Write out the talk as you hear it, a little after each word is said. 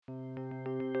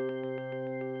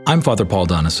I'm Father Paul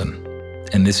Donison,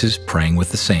 and this is Praying with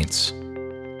the Saints.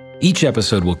 Each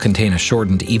episode will contain a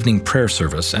shortened evening prayer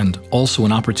service and also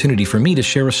an opportunity for me to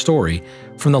share a story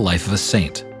from the life of a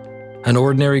saint, an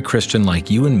ordinary Christian like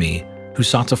you and me who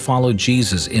sought to follow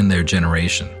Jesus in their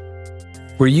generation.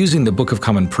 We're using the Book of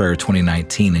Common Prayer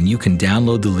 2019, and you can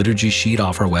download the liturgy sheet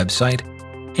off our website.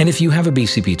 And if you have a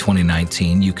BCP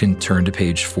 2019, you can turn to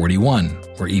page 41,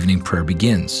 where evening prayer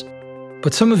begins.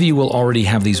 But some of you will already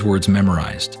have these words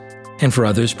memorized. And for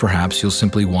others, perhaps you'll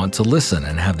simply want to listen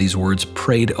and have these words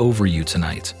prayed over you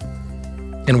tonight.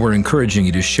 And we're encouraging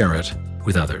you to share it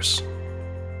with others.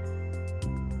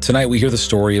 Tonight we hear the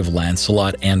story of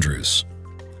Lancelot Andrewes.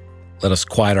 Let us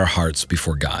quiet our hearts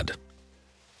before God.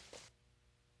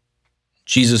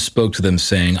 Jesus spoke to them,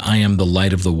 saying, I am the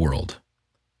light of the world.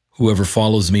 Whoever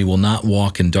follows me will not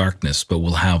walk in darkness, but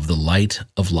will have the light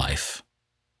of life.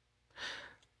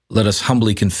 Let us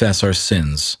humbly confess our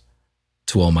sins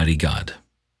to Almighty God.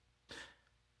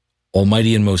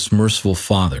 Almighty and most merciful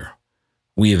Father,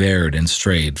 we have erred and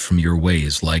strayed from your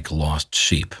ways like lost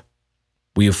sheep.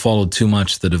 We have followed too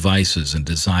much the devices and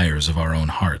desires of our own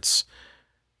hearts.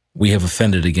 We have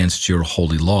offended against your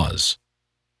holy laws.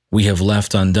 We have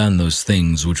left undone those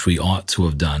things which we ought to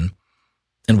have done,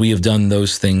 and we have done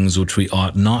those things which we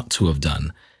ought not to have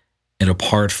done, and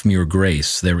apart from your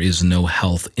grace there is no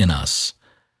health in us.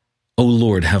 O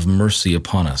Lord, have mercy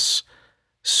upon us.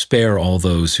 Spare all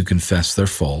those who confess their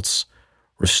faults.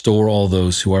 Restore all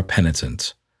those who are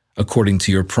penitent, according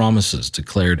to your promises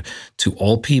declared to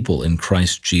all people in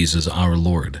Christ Jesus our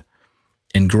Lord.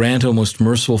 And grant, O most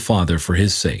merciful Father, for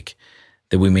his sake,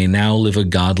 that we may now live a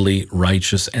godly,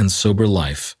 righteous, and sober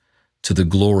life to the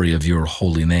glory of your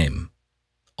holy name.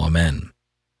 Amen.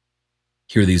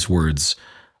 Hear these words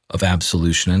of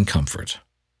absolution and comfort.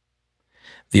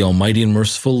 The Almighty and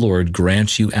merciful Lord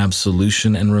grant you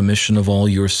absolution and remission of all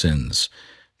your sins,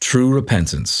 true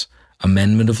repentance,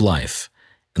 amendment of life,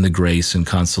 and the grace and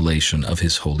consolation of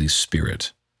his Holy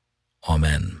Spirit.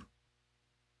 Amen.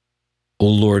 O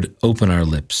Lord, open our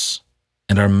lips,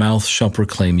 and our mouth shall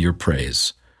proclaim your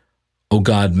praise. O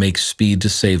God, make speed to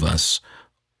save us.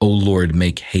 O Lord,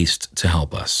 make haste to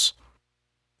help us.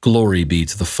 Glory be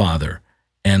to the Father,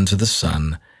 and to the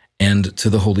Son, and to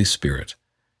the Holy Spirit,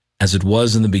 as it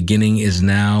was in the beginning, is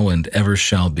now, and ever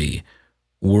shall be,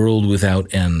 world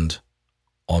without end.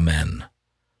 Amen.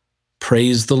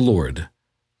 Praise the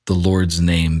Lord's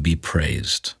name be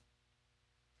praised.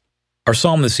 Our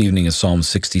psalm this evening is Psalm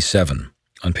 67,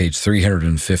 on page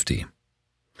 350.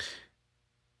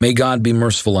 May God be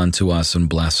merciful unto us and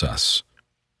bless us,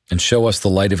 and show us the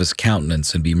light of his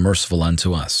countenance and be merciful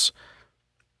unto us.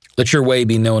 Let your way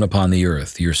be known upon the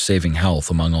earth, your saving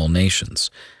health among all nations.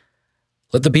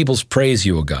 Let the peoples praise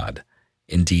you, O God.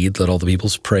 Indeed, let all the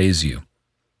peoples praise you.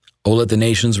 O let the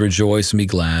nations rejoice and be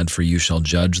glad, for you shall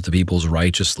judge the peoples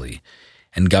righteously,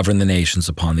 and govern the nations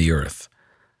upon the earth.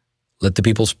 Let the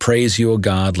peoples praise you, O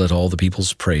God, let all the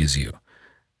peoples praise you.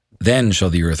 Then shall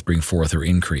the earth bring forth her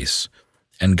increase,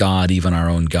 and God, even our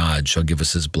own God, shall give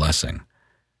us his blessing.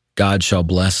 God shall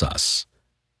bless us,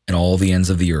 and all the ends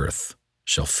of the earth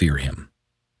shall fear him.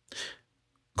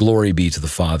 Glory be to the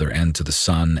Father, and to the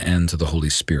Son, and to the Holy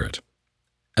Spirit,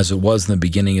 as it was in the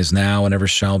beginning, is now, and ever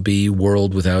shall be,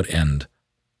 world without end.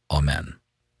 Amen.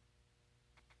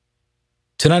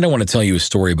 Tonight I want to tell you a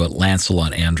story about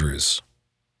Lancelot Andrewes.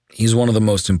 He's one of the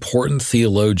most important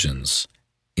theologians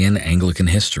in Anglican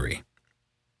history.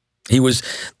 He was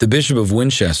the Bishop of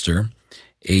Winchester,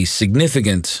 a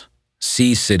significant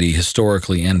sea city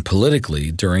historically and politically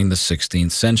during the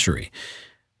 16th century.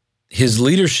 His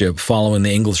leadership following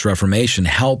the English Reformation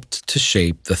helped to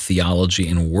shape the theology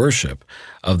and worship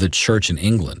of the Church in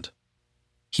England.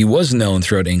 He was known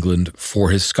throughout England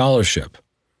for his scholarship.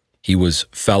 He was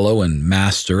fellow and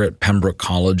master at Pembroke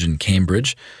College in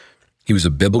Cambridge. He was a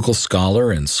biblical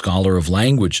scholar and scholar of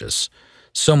languages,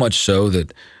 so much so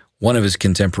that one of his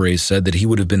contemporaries said that he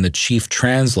would have been the chief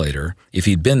translator if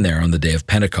he'd been there on the day of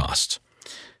Pentecost.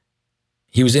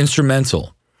 He was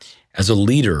instrumental as a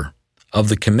leader of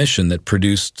the commission that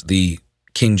produced the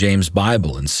King James Bible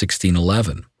in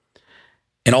 1611.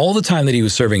 And all the time that he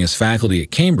was serving as faculty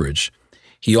at Cambridge,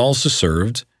 he also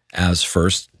served as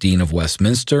first Dean of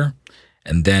Westminster,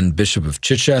 and then Bishop of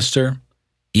Chichester,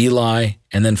 Ely,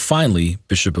 and then finally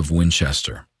Bishop of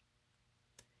Winchester.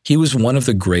 He was one of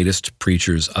the greatest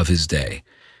preachers of his day.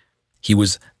 He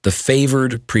was the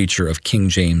favored preacher of King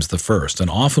James I, and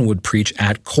often would preach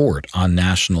at court on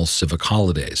national civic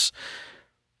holidays.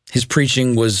 His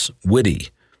preaching was witty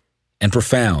and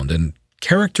profound and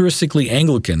characteristically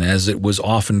Anglican, as it was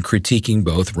often critiquing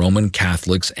both Roman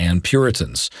Catholics and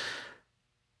Puritans.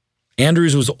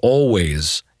 Andrews was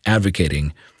always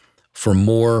advocating for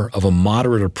more of a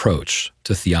moderate approach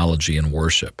to theology and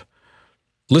worship.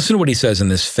 Listen to what he says in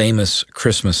this famous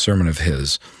Christmas sermon of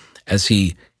his as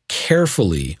he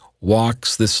carefully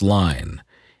walks this line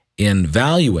in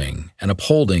valuing and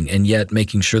upholding and yet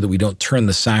making sure that we don't turn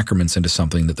the sacraments into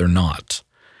something that they're not.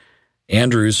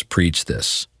 Andrews preached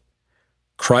this: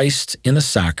 Christ in the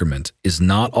sacrament is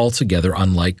not altogether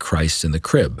unlike Christ in the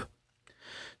crib.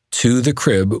 To the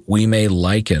crib we may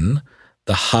liken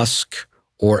the husk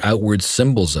or outward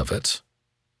symbols of it.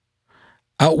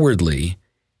 Outwardly,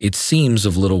 it seems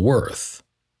of little worth,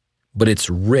 but it's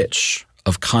rich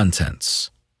of contents,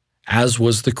 as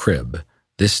was the crib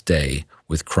this day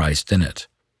with Christ in it.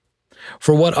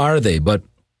 For what are they but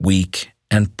weak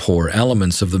and poor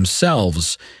elements of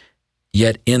themselves,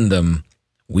 yet in them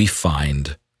we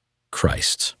find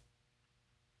Christ.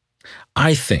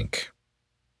 I think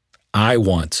I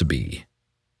want to be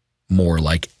more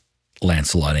like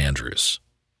Lancelot Andrewes.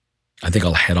 I think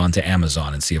I'll head on to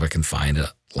Amazon and see if I can find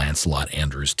a Lancelot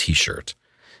Andrewes t-shirt.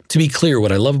 To be clear,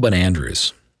 what I love about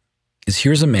Andrewes is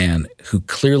here's a man who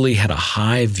clearly had a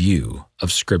high view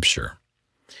of Scripture,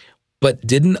 but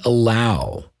didn't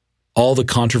allow all the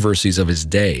controversies of his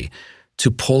day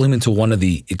to pull him into one of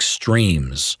the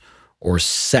extremes or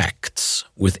sects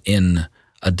within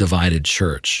a divided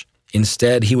church.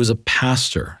 Instead, he was a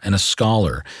pastor and a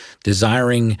scholar,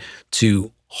 desiring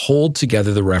to hold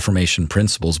together the Reformation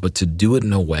principles, but to do it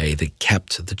in a way that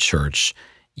kept the church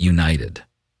united.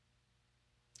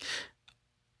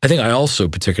 I think I also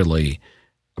particularly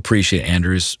appreciate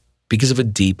Andrewes because of a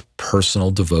deep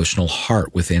personal devotional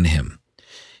heart within him.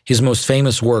 His most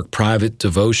famous work, Private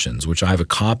Devotions, which I have a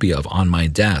copy of on my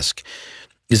desk,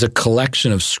 is a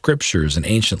collection of scriptures and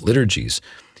ancient liturgies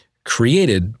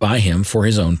created by him for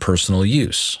his own personal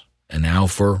use, and now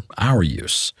for our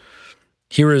use.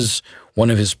 Here is one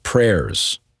of his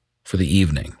prayers for the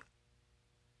evening.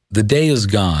 The day is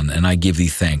gone, and I give thee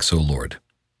thanks, O Lord.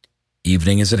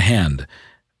 Evening is at hand.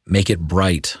 Make it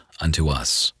bright unto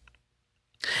us.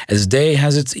 As day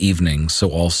has its evening, so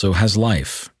also has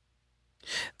life.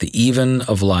 The even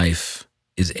of life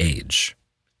is age.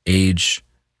 Age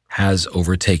has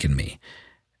overtaken me.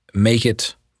 Make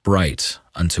it bright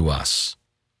unto us.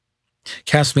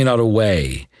 Cast me not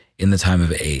away in the time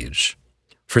of age.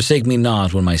 Forsake me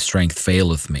not when my strength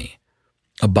faileth me.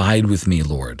 Abide with me,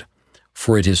 Lord,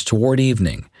 for it is toward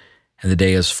evening, and the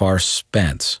day is far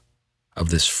spent of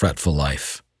this fretful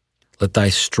life. Let thy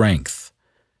strength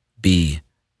be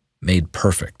made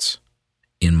perfect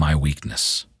in my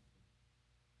weakness.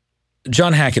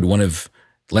 John Hackett, one of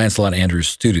Lancelot Andrewes'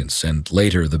 students and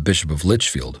later the Bishop of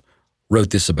Lichfield,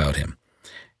 wrote this about him.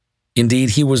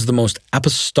 Indeed, he was the most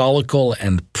apostolical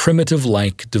and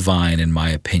primitive-like divine in my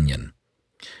opinion,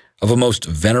 of a most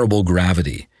venerable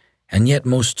gravity, and yet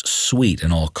most sweet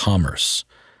in all commerce,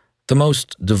 the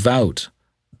most devout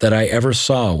that I ever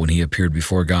saw when he appeared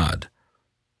before God,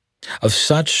 of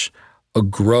such a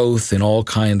growth in all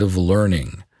kind of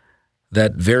learning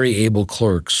that very able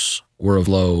clerks were of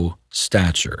low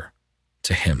stature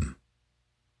to him.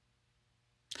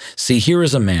 See, here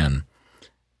is a man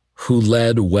who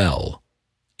led well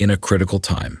in a critical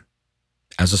time,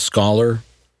 as a scholar,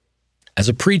 as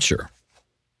a preacher,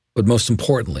 but most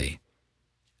importantly,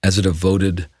 as a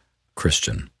devoted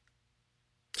Christian.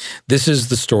 This is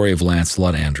the story of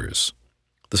Lancelot Andrewes,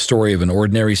 the story of an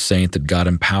ordinary saint that God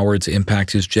empowered to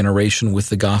impact his generation with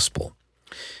the gospel.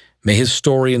 May his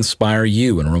story inspire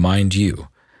you and remind you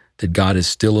that God is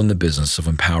still in the business of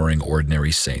empowering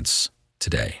ordinary saints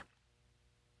today.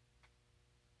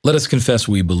 Let us confess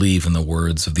we believe in the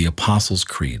words of the Apostles'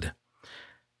 Creed.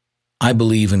 I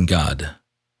believe in God,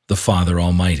 the Father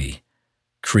Almighty,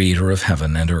 creator of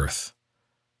heaven and earth.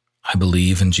 I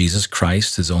believe in Jesus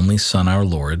Christ, his only Son, our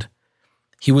Lord.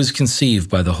 He was conceived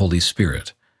by the Holy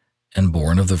Spirit and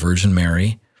born of the Virgin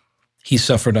Mary. He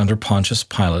suffered under Pontius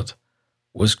Pilate,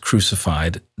 was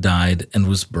crucified, died, and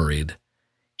was buried.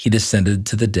 He descended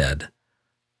to the dead.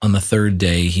 On the third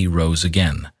day he rose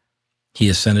again. He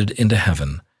ascended into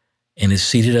heaven and is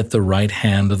seated at the right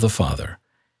hand of the Father.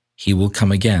 He will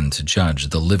come again to judge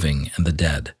the living and the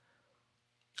dead.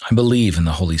 I believe in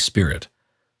the Holy Spirit,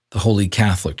 the Holy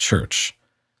Catholic Church,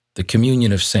 the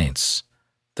communion of saints,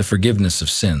 the forgiveness of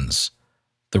sins,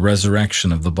 the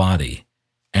resurrection of the body,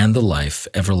 and the life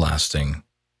everlasting.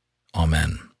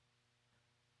 Amen.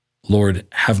 Lord,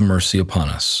 have mercy upon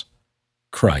us.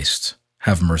 Christ,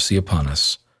 have mercy upon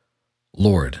us.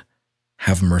 Lord,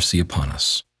 have mercy upon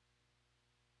us.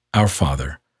 Our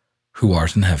Father, who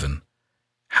art in heaven,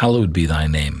 hallowed be thy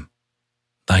name.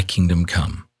 Thy kingdom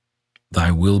come.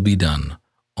 Thy will be done,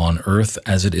 on earth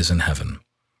as it is in heaven.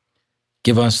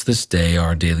 Give us this day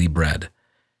our daily bread,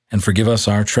 and forgive us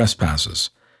our trespasses,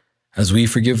 as we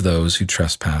forgive those who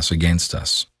trespass against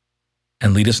us.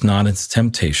 And lead us not into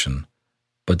temptation,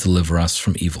 but deliver us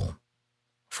from evil.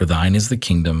 For thine is the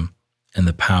kingdom, and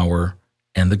the power,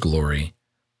 and the glory,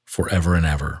 forever and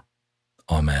ever.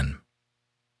 Amen.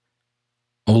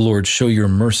 O Lord, show your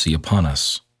mercy upon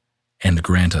us, and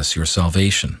grant us your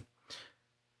salvation.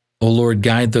 O Lord,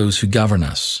 guide those who govern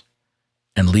us,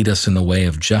 and lead us in the way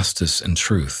of justice and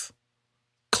truth.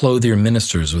 Clothe your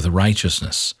ministers with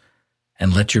righteousness,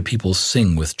 and let your people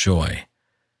sing with joy.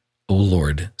 O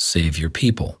Lord, save your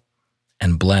people,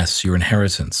 and bless your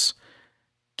inheritance.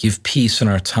 Give peace in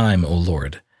our time, O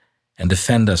Lord, and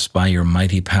defend us by your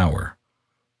mighty power.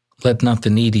 Let not the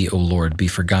needy, O Lord, be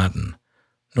forgotten,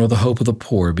 nor the hope of the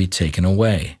poor be taken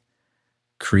away.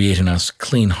 Create in us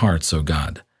clean hearts, O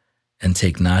God, and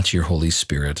take not your Holy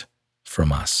Spirit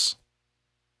from us.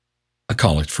 A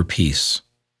Collect for Peace.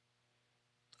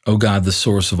 O God, the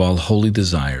source of all holy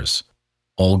desires,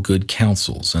 all good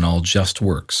counsels, and all just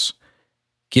works,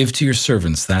 give to your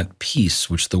servants that peace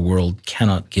which the world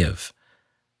cannot give,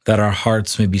 that our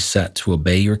hearts may be set to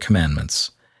obey your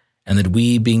commandments, and that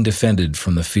we, being defended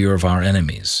from the fear of our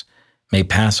enemies, may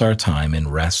pass our time in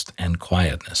rest and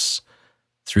quietness,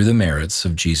 through the merits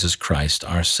of Jesus Christ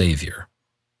our Savior.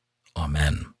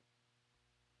 Amen.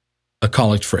 A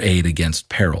Collect for Aid Against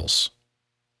Perils.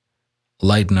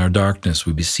 Lighten our darkness,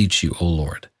 we beseech you, O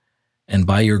Lord, and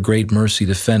by your great mercy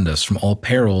defend us from all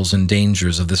perils and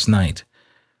dangers of this night,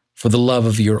 for the love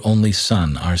of your only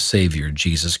Son, our Savior,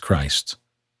 Jesus Christ.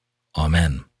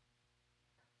 Amen.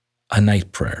 A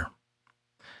Night Prayer.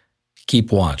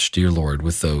 Keep watch, dear Lord,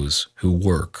 with those who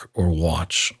work or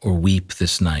watch or weep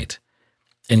this night,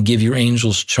 and give your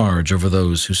angels charge over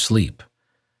those who sleep.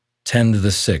 Tend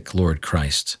the sick, Lord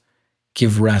Christ.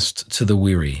 Give rest to the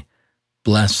weary.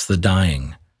 Bless the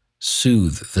dying.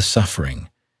 Soothe the suffering.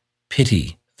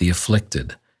 Pity the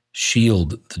afflicted.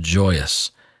 Shield the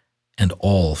joyous. And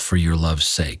all for your love's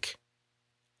sake.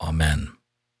 Amen.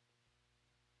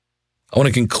 I want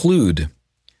to conclude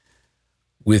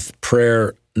with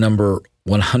prayer number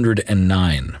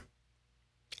 109.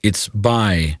 It's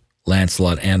by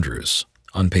Lancelot Andrewes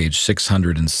on page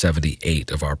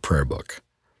 678 of our prayer book.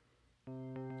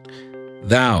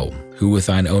 Thou, who with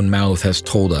thine own mouth hast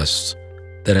told us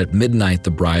that at midnight the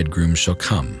bridegroom shall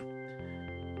come,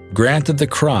 grant that the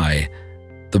cry,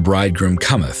 "The bridegroom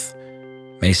cometh,"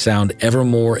 may sound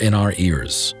evermore in our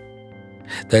ears,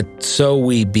 that so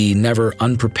we be never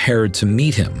unprepared to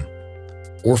meet him,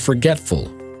 or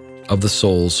forgetful of the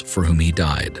souls for whom he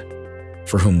died,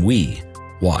 for whom we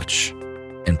watch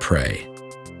and pray.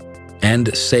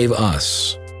 And save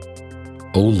us,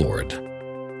 O Lord.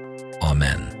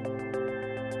 Amen.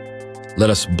 Let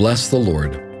us bless the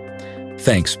Lord.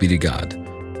 Thanks be to God.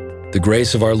 The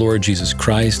grace of our Lord Jesus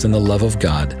Christ and the love of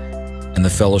God and the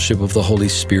fellowship of the Holy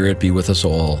Spirit be with us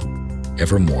all,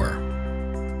 evermore.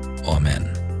 Amen.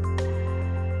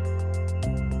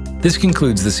 This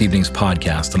concludes this evening's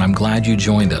podcast, and I'm glad you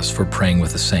joined us for Praying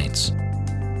with the Saints.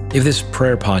 If this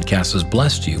prayer podcast has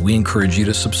blessed you, we encourage you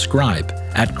to subscribe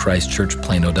at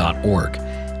christchurchplano.org,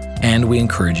 and we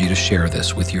encourage you to share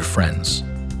this with your friends.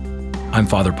 I'm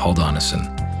Father Paul Donison,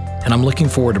 and I'm looking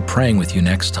forward to praying with you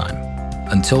next time.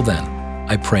 Until then,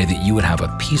 I pray that you would have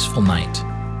a peaceful night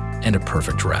and a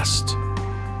perfect rest.